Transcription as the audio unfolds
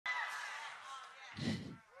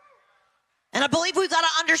And I believe we've got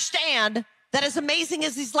to understand that as amazing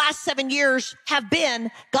as these last 7 years have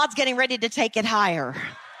been, God's getting ready to take it higher.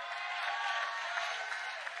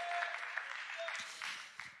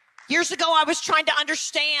 Years ago, I was trying to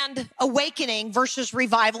understand awakening versus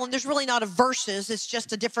revival, and there's really not a versus, it's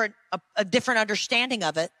just a different understanding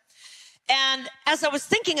of it. And as I was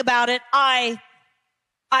thinking about it, I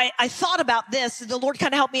thought about this, and the Lord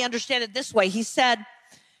kind of helped me understand it this way. He said,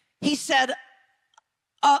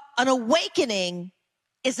 an awakening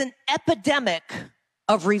is an epidemic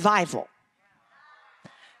of revival.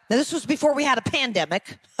 Now, this was before we had a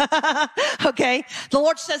pandemic, okay? The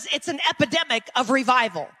Lord says it's an epidemic of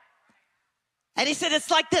revival. And he said it's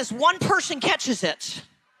like this. One person catches it,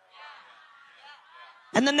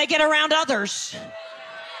 and then they get around others,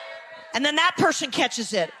 and then that person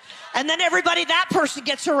catches it. And then everybody that person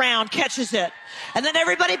gets around catches it. And then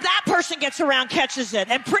everybody that person gets around catches it.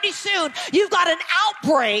 And pretty soon, you've got an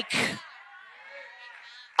outbreak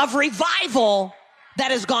of revival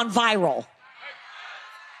that has gone viral.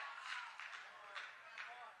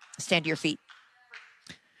 Stand to your feet.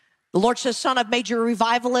 The Lord says, son, I've made you a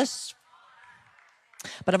revivalist,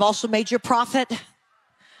 but I've also made you a prophet.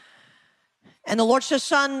 And the Lord says,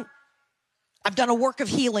 son, I've done a work of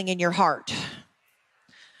healing in your heart.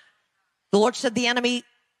 The Lord said the enemy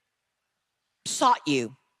sought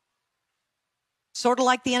you, sort of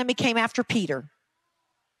like the enemy came after Peter.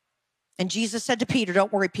 And Jesus said to Peter,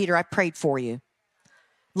 don't worry, Peter, I prayed for you.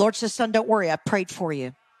 The Lord says, son, don't worry, I prayed for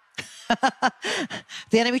you.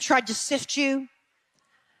 The enemy tried to sift you.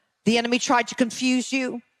 The enemy tried to confuse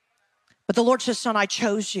you. But the Lord says, son, I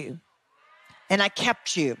chose you and I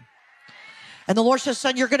kept you. And the Lord says,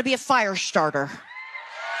 son, you're going to be a fire starter.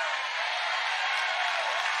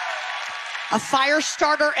 A fire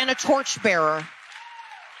starter and a torch bearer.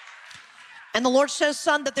 And the Lord says,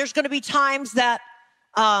 son, that there's going to be times that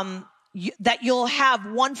that you'll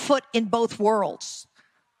have one foot in both worlds.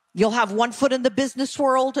 You'll have one foot in the business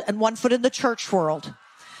world and one foot in the church world.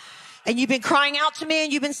 And you've been crying out to me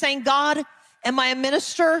and you've been saying, God, am I a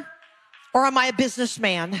minister or am I a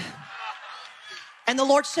businessman? And the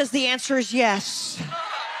Lord says the answer is yes.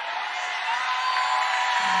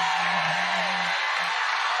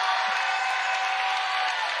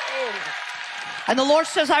 And the Lord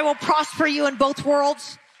says, I will prosper you in both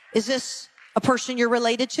worlds. Is this a person you're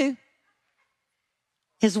related to?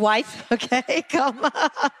 His wife? Okay, come on.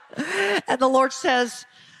 And the Lord says,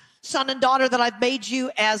 son and daughter, that I've made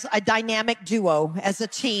you as a dynamic duo, as a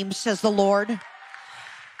team, says the Lord.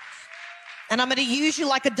 And I'm going to use you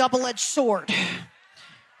like a double-edged sword.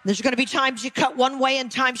 There's going to be times you cut one way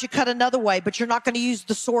and times you cut another way, but you're not going to use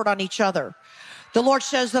the sword on each other. The Lord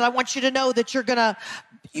says that I want you to know that you're gonna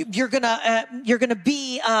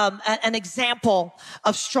be an example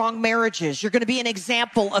of strong marriages. You're gonna be an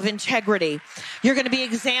example of integrity. You're gonna be an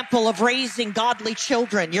example of raising godly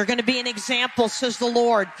children. You're gonna be an example, says the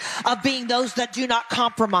Lord, of being those that do not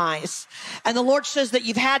compromise. And the Lord says that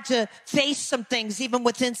you've had to face some things even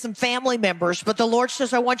within some family members, but the Lord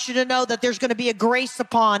says I want you to know that there's gonna be a grace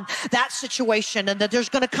upon that situation and that there's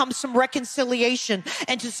gonna come some reconciliation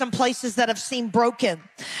into some places that have seemed broken.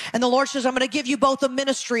 And the Lord says, I'm going to give you both a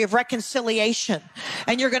ministry of reconciliation.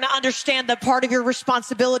 And you're going to understand that part of your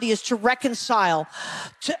responsibility is to reconcile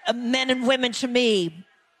to men and women to me,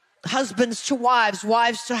 husbands to wives,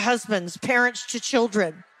 wives to husbands, parents to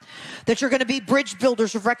children. That you're going to be bridge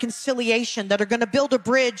builders of reconciliation, that are going to build a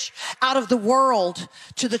bridge out of the world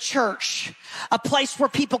to the church, a place where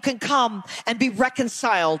people can come and be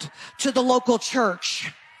reconciled to the local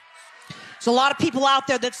church. There's a lot of people out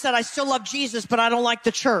there that said, I still love Jesus, but I don't like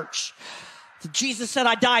the church. Jesus said,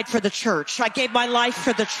 I died for the church. I gave my life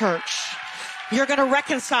for the church. You're going to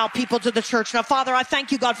reconcile people to the church. Now, Father, I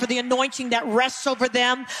thank you, God, for the anointing that rests over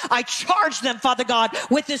them. I charge them, Father God,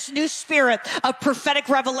 with this new spirit of prophetic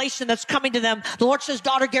revelation that's coming to them. The Lord says,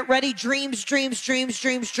 daughter, get ready. Dreams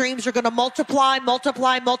are going to multiply,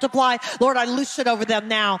 multiply, multiply. Lord, I loose it over them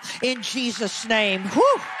now in Jesus' name.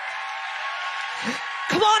 Whew.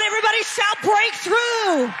 Come on, everybody, shout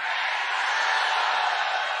breakthrough.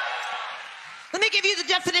 Let me give you the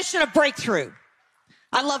definition of breakthrough.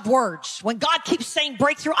 I love words. When God keeps saying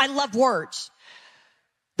breakthrough, I love words.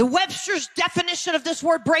 The Webster's definition of this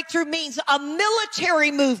word breakthrough means a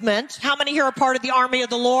military movement. How many here are part of the army of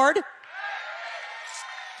the Lord?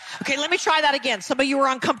 Okay, let me try that again. Some of you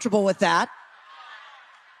are uncomfortable with that.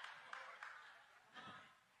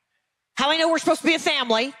 How many know we're supposed to be a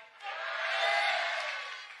family?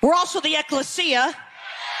 We're also the ecclesia.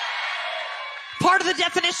 Part of the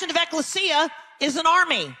definition of ecclesia is an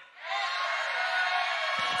army.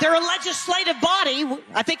 They're a legislative body.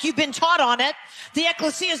 I think you've been taught on it. The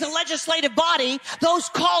ecclesia is a legislative body. Those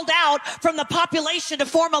called out from the population to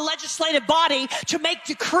form a legislative body to make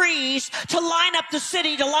decrees, to line up the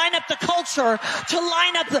city, to line up the culture, to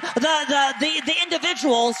line up the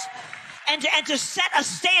individuals, and to set a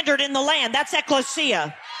standard in the land. That's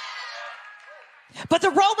ecclesia. But the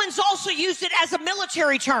Romans also used it as a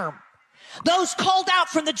military term. Those called out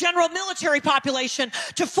from the general military population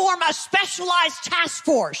to form a specialized task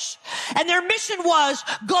force. And their mission was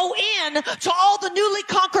go in to all the newly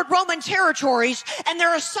conquered Roman territories, and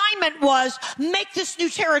their assignment was make this new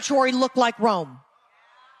territory look like Rome.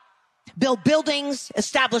 Build buildings,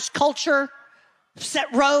 establish culture, set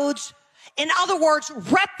roads. In other words,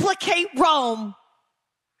 replicate Rome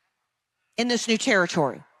in this new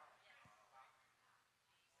territory.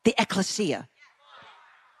 The ecclesia.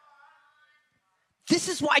 This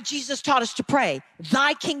is why Jesus taught us to pray,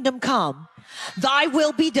 thy kingdom come, thy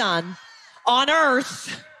will be done on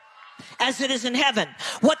earth as it is in heaven.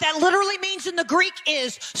 What that literally means in the Greek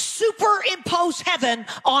is superimpose heaven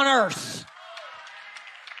on earth.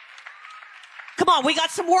 Come on, we got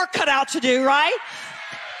some work cut out to do, right?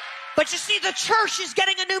 But you see, the church is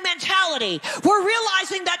getting a new mentality. We're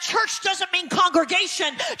realizing that church doesn't mean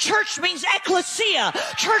congregation. Church means ecclesia.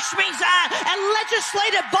 Church means a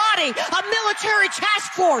legislative body, a military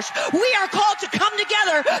task force. We are called to come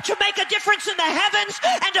together to make a difference in the heavens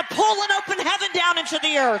and to pull an open heaven down into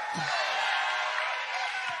the earth.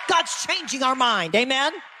 God's changing our mind.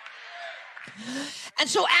 Amen? And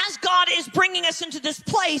so as God is bringing us into this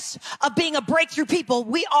place of being a breakthrough people,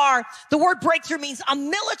 the word breakthrough means a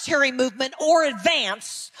military movement or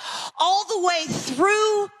advance all the way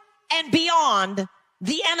through and beyond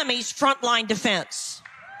the enemy's frontline defense.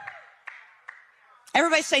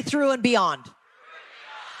 Everybody say through and beyond.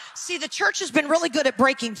 See, the church has been really good at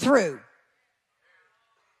breaking through.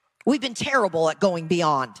 We've been terrible at going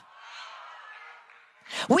beyond.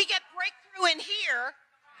 We get breakthrough in here,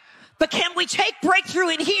 but can we take breakthrough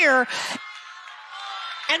in here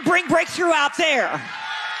and bring breakthrough out there?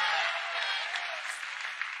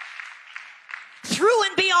 Through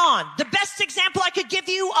and beyond. The best example I could give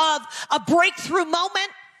you of a breakthrough moment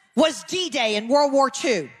was D-Day in World War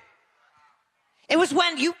II. It was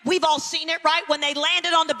when we've all seen it, right? When they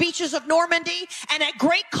landed on the beaches of Normandy, and at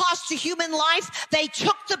great cost to human life, they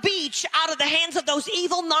took the beach out of the hands of those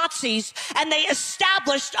evil Nazis, and they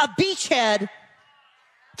established a beachhead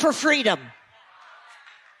for freedom.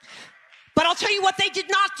 But I'll tell you what they did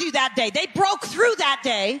not do that day. They broke through that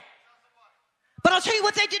day. But I'll tell you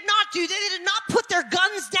what they did not do. They did not put their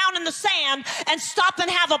guns down in the sand and stop and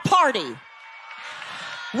have a party.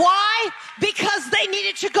 Why? Because they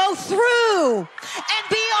needed to go through and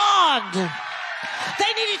beyond.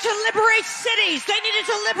 They needed to liberate cities. They needed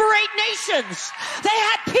to liberate nations. They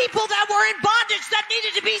had people that were in bondage that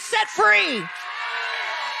needed to be set free.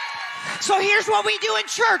 So here's what we do in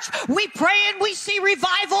church. We pray and we see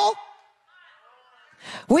revival.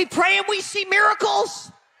 We pray and we see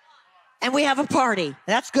miracles. And we have a party.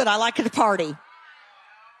 That's good. I like it, a party.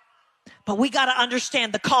 But we got to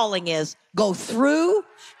understand the calling is go through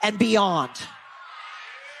and beyond.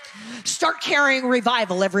 Start carrying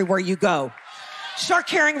revival everywhere you go. Start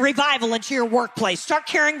carrying revival into your workplace. Start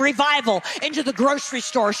carrying revival into the grocery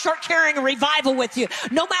store. Start carrying a revival with you,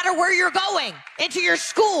 no matter where you're going, into your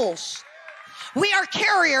schools. We are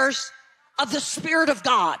carriers of the Spirit of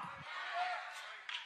God.